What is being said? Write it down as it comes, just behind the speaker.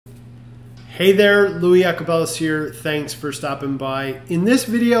Hey there, Louis Acapellas here. Thanks for stopping by. In this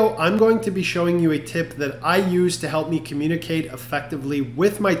video, I'm going to be showing you a tip that I use to help me communicate effectively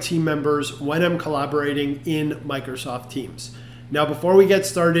with my team members when I'm collaborating in Microsoft Teams. Now, before we get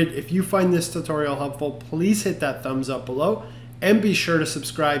started, if you find this tutorial helpful, please hit that thumbs up below and be sure to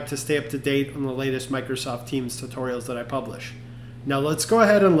subscribe to stay up to date on the latest Microsoft Teams tutorials that I publish. Now let's go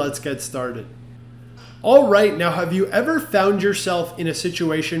ahead and let's get started. All right, now have you ever found yourself in a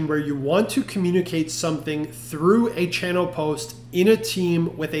situation where you want to communicate something through a channel post in a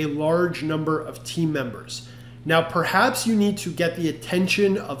team with a large number of team members? Now perhaps you need to get the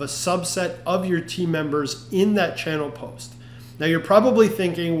attention of a subset of your team members in that channel post. Now you're probably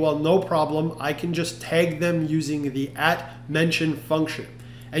thinking, well, no problem, I can just tag them using the @mention function.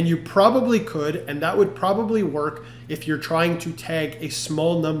 And you probably could, and that would probably work if you're trying to tag a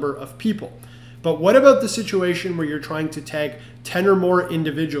small number of people. But what about the situation where you're trying to tag 10 or more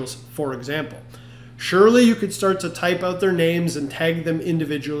individuals, for example? Surely you could start to type out their names and tag them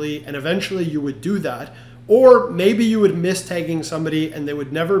individually, and eventually you would do that. Or maybe you would miss tagging somebody and they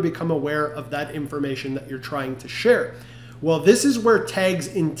would never become aware of that information that you're trying to share. Well, this is where tags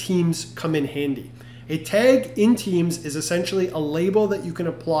in Teams come in handy. A tag in Teams is essentially a label that you can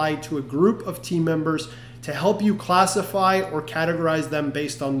apply to a group of team members to help you classify or categorize them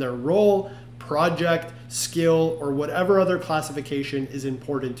based on their role, project, skill, or whatever other classification is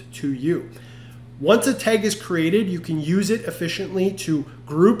important to you. Once a tag is created, you can use it efficiently to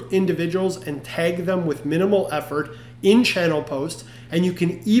group individuals and tag them with minimal effort in channel posts, and you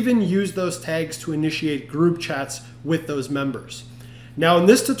can even use those tags to initiate group chats with those members. Now in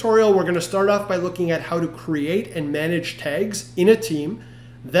this tutorial, we're going to start off by looking at how to create and manage tags in a team.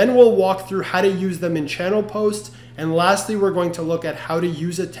 Then we'll walk through how to use them in channel posts. And lastly, we're going to look at how to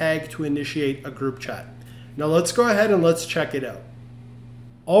use a tag to initiate a group chat. Now let's go ahead and let's check it out.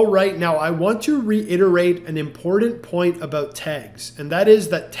 All right, now I want to reiterate an important point about tags, and that is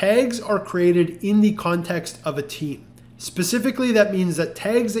that tags are created in the context of a team. Specifically, that means that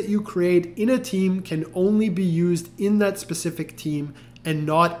tags that you create in a team can only be used in that specific team and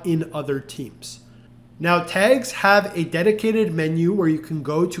not in other teams. Now, tags have a dedicated menu where you can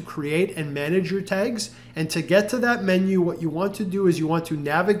go to create and manage your tags. And to get to that menu, what you want to do is you want to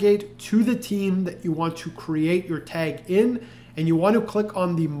navigate to the team that you want to create your tag in, and you want to click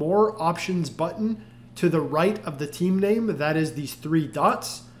on the More Options button to the right of the team name. That is these three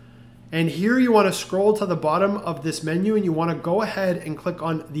dots. And here you want to scroll to the bottom of this menu and you want to go ahead and click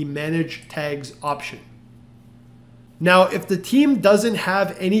on the Manage Tags option. Now, if the team doesn't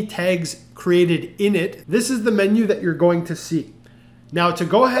have any tags created in it, this is the menu that you're going to see. Now, to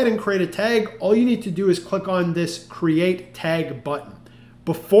go ahead and create a tag, all you need to do is click on this Create Tag button.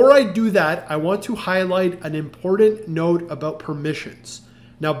 Before I do that, I want to highlight an important note about permissions.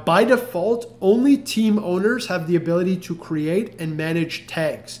 Now, by default, only team owners have the ability to create and manage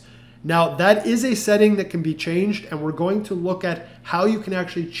tags. Now, that is a setting that can be changed, and we're going to look at how you can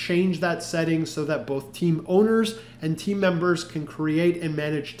actually change that setting so that both team owners and team members can create and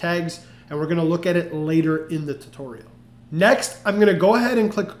manage tags, and we're going to look at it later in the tutorial. Next, I'm going to go ahead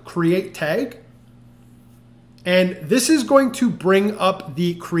and click Create Tag, and this is going to bring up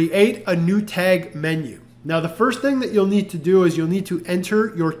the Create a New Tag menu. Now, the first thing that you'll need to do is you'll need to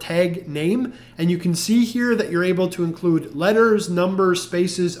enter your tag name, and you can see here that you're able to include letters, numbers,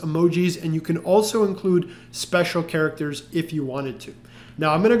 spaces, emojis, and you can also include special characters if you wanted to.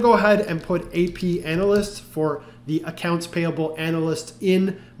 Now, I'm going to go ahead and put AP Analyst for the Accounts Payable Analyst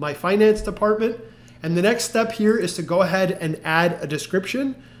in my finance department. And the next step here is to go ahead and add a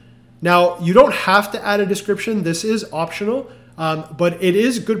description. Now, you don't have to add a description. This is optional. But it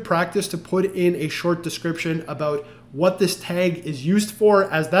is good practice to put in a short description about what this tag is used for,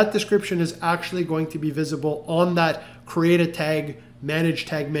 as that description is actually going to be visible on that Create a Tag, Manage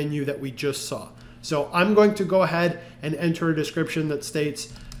Tag menu that we just saw. So I'm going to go ahead and enter a description that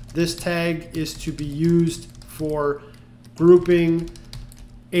states this tag is to be used for grouping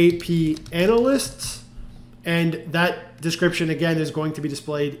AP analysts, and that description again is going to be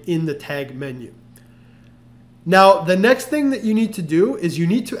displayed in the tag menu. Now, the next thing that you need to do is you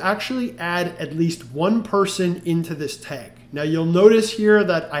need to actually add at least one person into this tag. Now, you'll notice here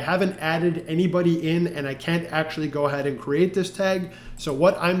that I haven't added anybody in and I can't actually go ahead and create this tag. So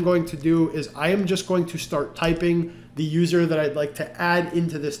what I'm going to do is I am just going to start typing the user that I'd like to add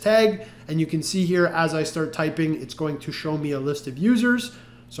into this tag. And you can see here as I start typing, it's going to show me a list of users.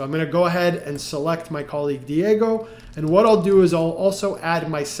 So I'm going to go ahead and select my colleague Diego. And what I'll do is I'll also add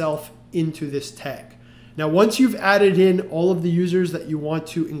myself into this tag. Now, once you've added in all of the users that you want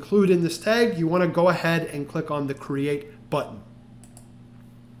to include in this tag, you want to go ahead and click on the Create button.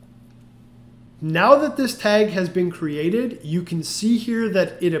 Now that this tag has been created, you can see here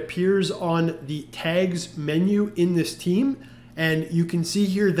that it appears on the tags menu in this team. And you can see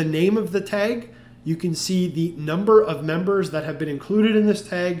here the name of the tag. You can see the number of members that have been included in this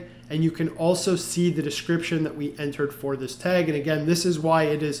tag. And you can also see the description that we entered for this tag. And again, this is why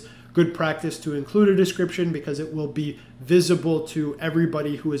it is good practice to include a description, because it will be visible to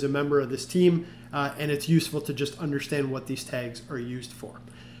everybody who is a member of this team. And it's useful to just understand what these tags are used for.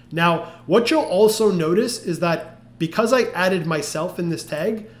 Now, what you'll also notice is that because I added myself in this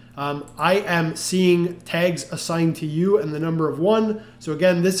tag, I am seeing tags assigned to you and the number of 1. So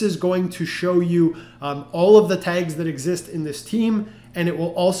again, this is going to show you all of the tags that exist in this team, and it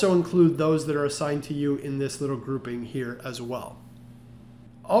will also include those that are assigned to you in this little grouping here as well.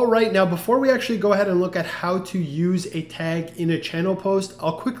 All right, now before we actually go ahead and look at how to use a tag in a channel post,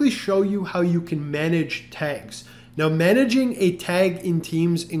 I'll quickly show you how you can manage tags. Now, managing a tag in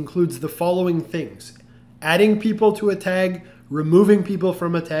Teams includes the following things: adding people to a tag, removing people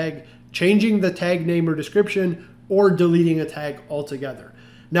from a tag, changing the tag name or description, or deleting a tag altogether.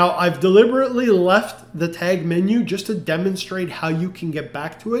 Now, I've deliberately left the tag menu just to demonstrate how you can get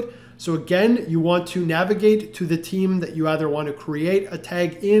back to it. So again, you want to navigate to the team that you either want to create a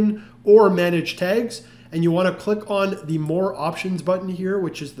tag in or manage tags, and you want to click on the More Options button here,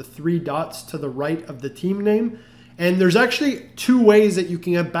 which is the 3 dots to the right of the team name. And there's actually 2 ways that you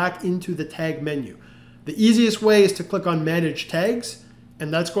can get back into the tag menu. The easiest way is to click on Manage Tags,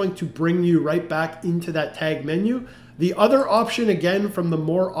 and that's going to bring you right back into that tag menu. The other option, again, from the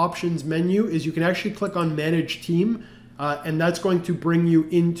More Options menu, is you can actually click on Manage Team, and that's going to bring you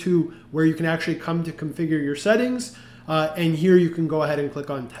into where you can actually come to configure your settings. And here you can go ahead and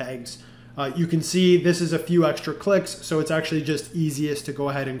click on Tags. You can see this is a few extra clicks, so it's actually just easiest to go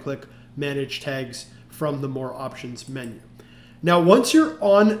ahead and click Manage Tags from the More Options menu. Now, once you're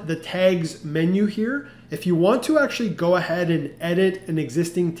on the tags menu here, if you want to actually go ahead and edit an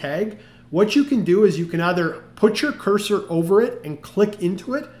existing tag, what you can do is you can either put your cursor over it and click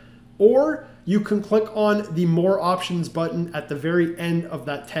into it, or you can click on the More Options button at the very end of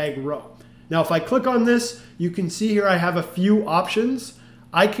that tag row. Now, if I click on this, you can see here I have a few options.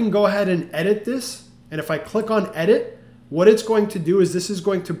 I can go ahead and edit this, and if I click on Edit, what it's going to do is this is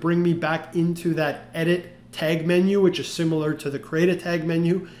going to bring me back into that Edit tag menu, which is similar to the Create a Tag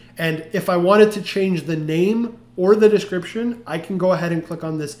menu. And if I wanted to change the name or the description, I can go ahead and click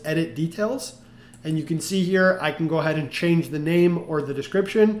on this Edit Details. And you can see here, I can go ahead and change the name or the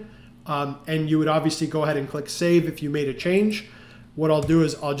description. And you would obviously go ahead and click Save if you made a change. What I'll do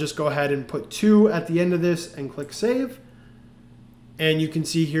is I'll just go ahead and put 2 at the end of this and click Save. And you can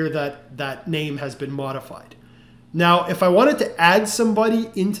see here that that name has been modified. Now, if I wanted to add somebody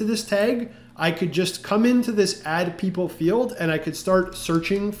into this tag, I could just come into this Add People field and I could start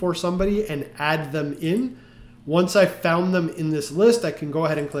searching for somebody and add them in. Once I found them in this list, I can go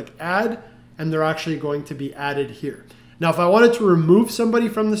ahead and click Add, and they're actually going to be added here. Now, if I wanted to remove somebody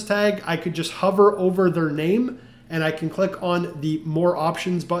from this tag, I could just hover over their name and I can click on the More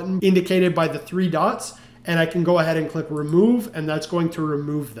Options button indicated by the 3 dots, and I can go ahead and click Remove, and that's going to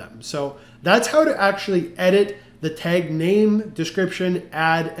remove them. So that's how to actually edit the tag name, description,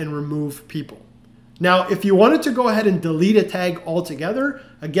 add, and remove people. Now, if you wanted to go ahead and delete a tag altogether,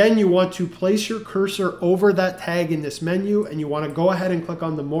 again, you want to place your cursor over that tag in this menu, and you want to go ahead and click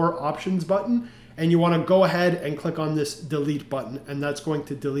on the More Options button, and you want to go ahead and click on this Delete button, and that's going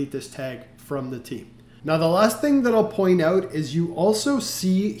to delete this tag from the team. Now, the last thing that I'll point out is you also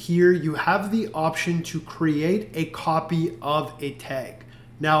see here you have the option to create a copy of a tag.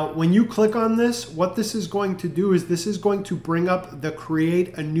 Now, when you click on this, what this is going to do is this is going to bring up the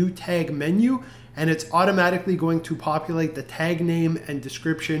Create a New Tag menu, and it's automatically going to populate the tag name and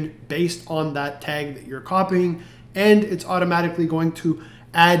description based on that tag that you're copying, and it's automatically going to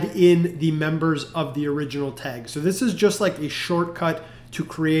add in the members of the original tag. So this is just like a shortcut to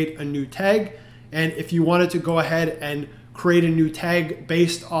create a new tag. And if you wanted to go ahead and create a new tag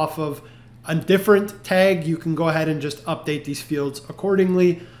based off of a different tag, you can go ahead and just update these fields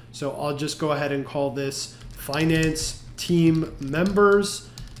accordingly. So I'll just go ahead and call this Finance Team Members,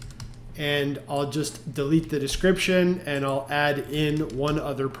 and I'll just delete the description and I'll add in one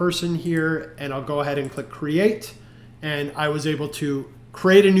other person here, and I'll go ahead and click Create. And I was able to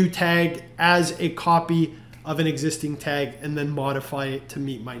create a new tag as a copy of an existing tag and then modify it to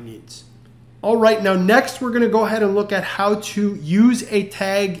meet my needs. All right, now next we're gonna go ahead and look at how to use a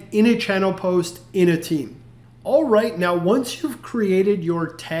tag in a channel post in a team. All right, now once you've created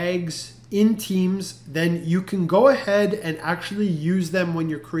your tags in Teams, then you can go ahead and actually use them when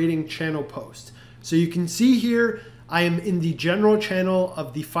you're creating channel posts. So you can see here, I am in the general channel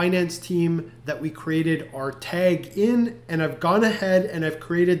of the finance team that we created our tag in, and I've gone ahead and I've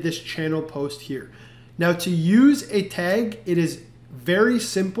created this channel post here. Now to use a tag, it is very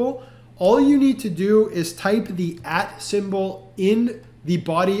simple. All you need to do is type the @ symbol in the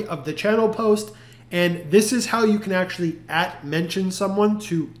body of the channel post, and this is how you can actually mention someone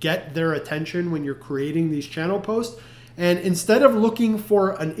to get their attention when you're creating these channel posts. And instead of looking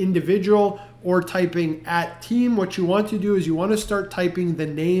for an individual or typing @team, what you want to do is you want to start typing the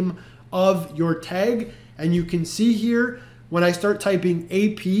name of your tag. And you can see here, when I start typing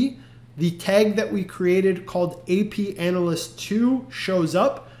AP, the tag that we created called AP Analyst 2 shows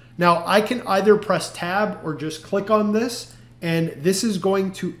up. Now I can either press tab or just click on this, and this is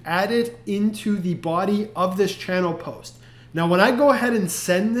going to add it into the body of this channel post. Now when I go ahead and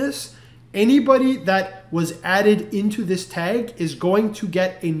send this, anybody that was added into this tag is going to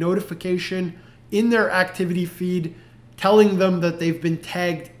get a notification in their activity feed telling them that they've been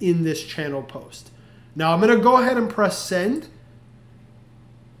tagged in this channel post. Now I'm going to go ahead and press send.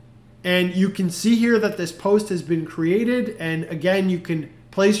 And you can see here that this post has been created. And again, you can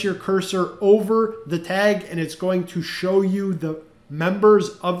place your cursor over the tag and it's going to show you the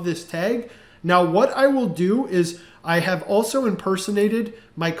members of this tag. Now what I will do is I have also impersonated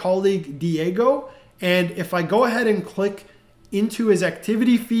my colleague Diego. And if I go ahead and click into his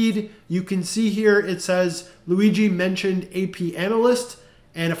activity feed, you can see here it says Luigi mentioned AP Analyst.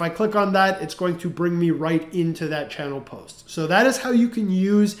 And if I click on that, it's going to bring me right into that channel post. So that is how you can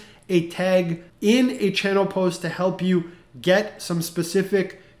use a tag in a channel post to help you get some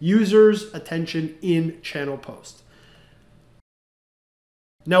specific users' attention in channel post.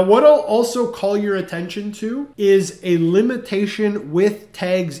 Now, what I'll also call your attention to is a limitation with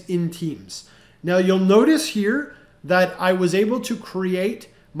tags in Teams. Now, you'll notice here that I was able to create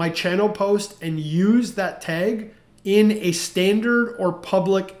my channel post and use that tag in a standard or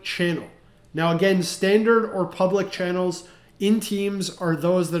public channel. Now, again, standard or public channels in Teams are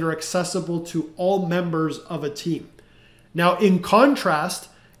those that are accessible to all members of a team. Now, in contrast,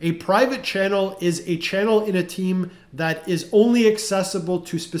 a private channel is a channel in a team that is only accessible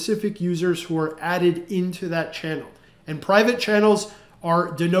to specific users who are added into that channel. And private channels are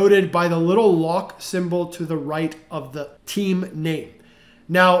denoted by the little lock symbol to the right of the team name.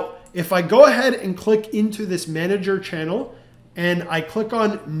 Now, if I go ahead and click into this manager channel and I click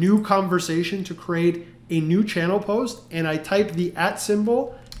on new conversation to create a new channel post and I type the @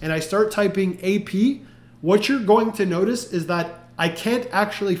 symbol and I start typing AP, what you're going to notice is that I can't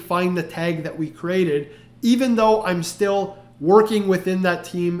actually find the tag that we created, even though I'm still working within that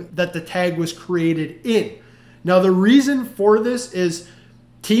team that the tag was created in. Now, the reason for this is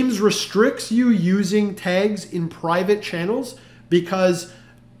Teams restricts you using tags in private channels because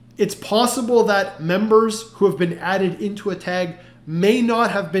it's possible that members who have been added into a tag may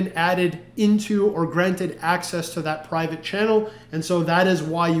not have been added into or granted access to that private channel. And so that is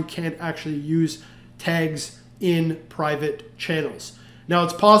why you can't actually use tags in private channels. Now,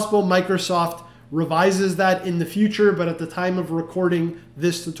 it's possible Microsoft revises that in the future, but at the time of recording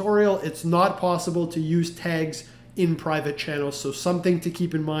this tutorial, it's not possible to use tags in private channels. So something to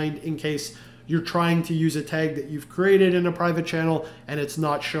keep in mind in case you're trying to use a tag that you've created in a private channel and it's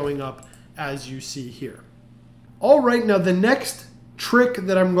not showing up as you see here. All right, now the next trick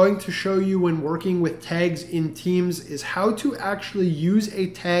that I'm going to show you when working with tags in Teams is how to actually use a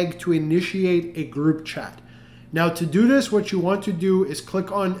tag to initiate a group chat. Now, to do this, what you want to do is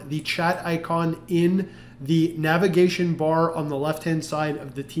click on the chat icon in the navigation bar on the left-hand side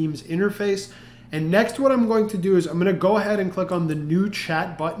of the Teams interface. And next, what I'm going to do is I'm going to go ahead and click on the new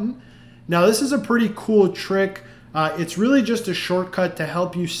chat button. Now, this is a pretty cool trick. It's really just a shortcut to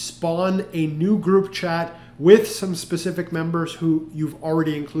help you spawn a new group chat with some specific members who you've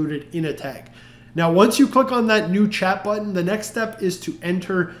already included in a tag. Now, once you click on that new chat button, the next step is to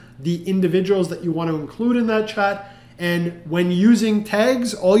enter the individuals that you want to include in that chat. And when using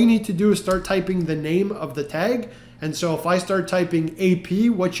tags, all you need to do is start typing the name of the tag. And so if I start typing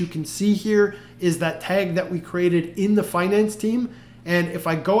AP, what you can see here is that tag that we created in the finance team. And if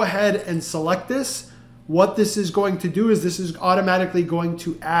I go ahead and select this, what this is going to do is this is automatically going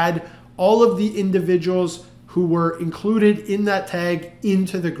to add all of the individuals who were included in that tag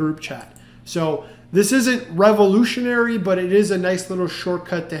into the group chat. So this isn't revolutionary, but it is a nice little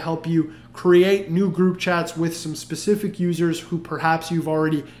shortcut to help you create new group chats with some specific users who perhaps you've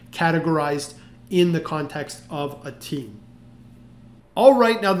already categorized in the context of a team. All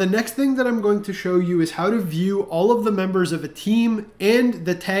right, now the next thing that I'm going to show you is how to view all of the members of a team and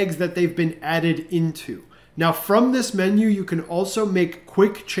the tags that they've been added into. Now from this menu, you can also make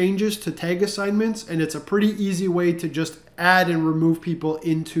quick changes to tag assignments, and it's a pretty easy way to just add and remove people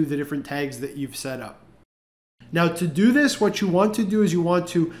into the different tags that you've set up. Now to do this, what you want to do is you want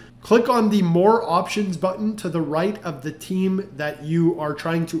to click on the More Options button to the right of the team that you are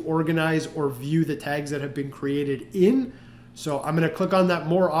trying to organize or view the tags that have been created in. So I'm going to click on that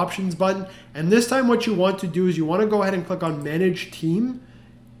More Options button. And this time what you want to do is you want to go ahead and click on Manage Team.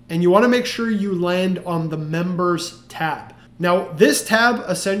 And you want to make sure you land on the Members tab. Now this tab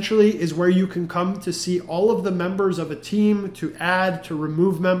essentially is where you can come to see all of the members of a team, to add, to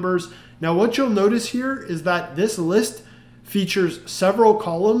remove members. Now what you'll notice here is that this list features several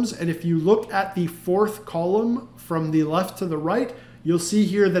columns, and if you look at the fourth column from the left to the right, you'll see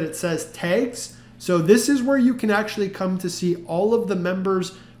here that it says tags. So this is where you can actually come to see all of the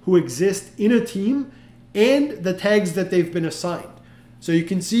members who exist in a team and the tags that they've been assigned. So you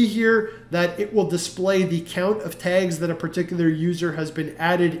can see here that it will display the count of tags that a particular user has been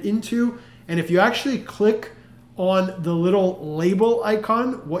added into. And if you actually click on the little label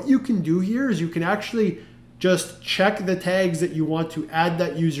icon, what you can do here is you can actually just check the tags that you want to add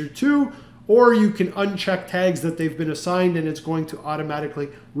that user to, or you can uncheck tags that they've been assigned and it's going to automatically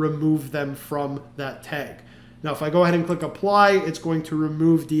remove them from that tag. Now, if I go ahead and click apply, it's going to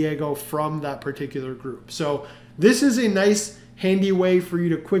remove Diego from that particular group. So this is a nice handy way for you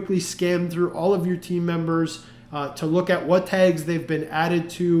to quickly scan through all of your team members, to look at what tags they've been added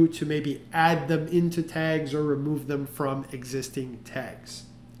to maybe add them into tags or remove them from existing tags.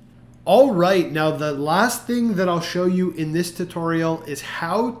 All right, now the last thing that I'll show you in this tutorial is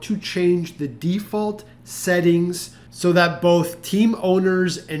how to change the default settings so that both team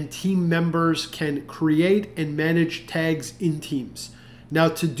owners and team members can create and manage tags in teams. Now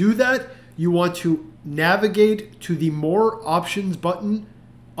to do that, you want to navigate to the More Options button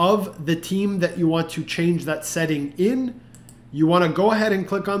of the team that you want to change that setting in. You want to go ahead and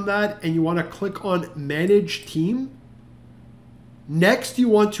click on that, and you want to click on Manage Team. Next, you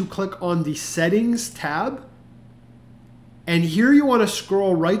want to click on the Settings tab. And here you want to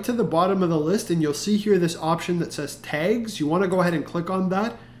scroll right to the bottom of the list, and you'll see here this option that says Tags. You want to go ahead and click on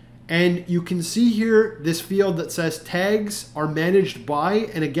that. And you can see here this field that says Tags are managed by,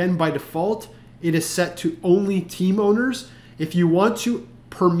 and again, by default, it is set to only team owners. If you want to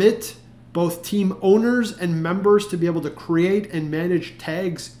permit both team owners and members to be able to create and manage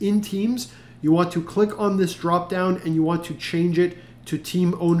tags in teams, you want to click on this drop down and you want to change it to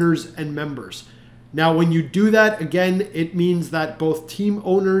team owners and members. Now, when you do that, again, it means that both team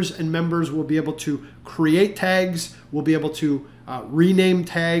owners and members will be able to create tags, will be able to rename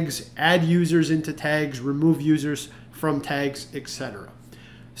tags, add users into tags, remove users from tags, etc.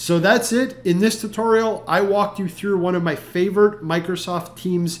 So that's it. In this tutorial, I walked you through one of my favorite Microsoft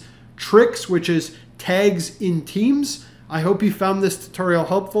Teams tricks, which is tags in teams. I hope you found this tutorial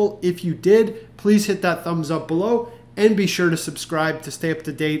helpful. If you did, please hit that thumbs up below and be sure to subscribe to stay up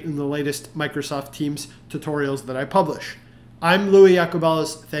to date in the latest Microsoft Teams tutorials that I publish. I'm Louis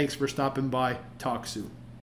Yacobelis. Thanks for stopping by. Talk soon.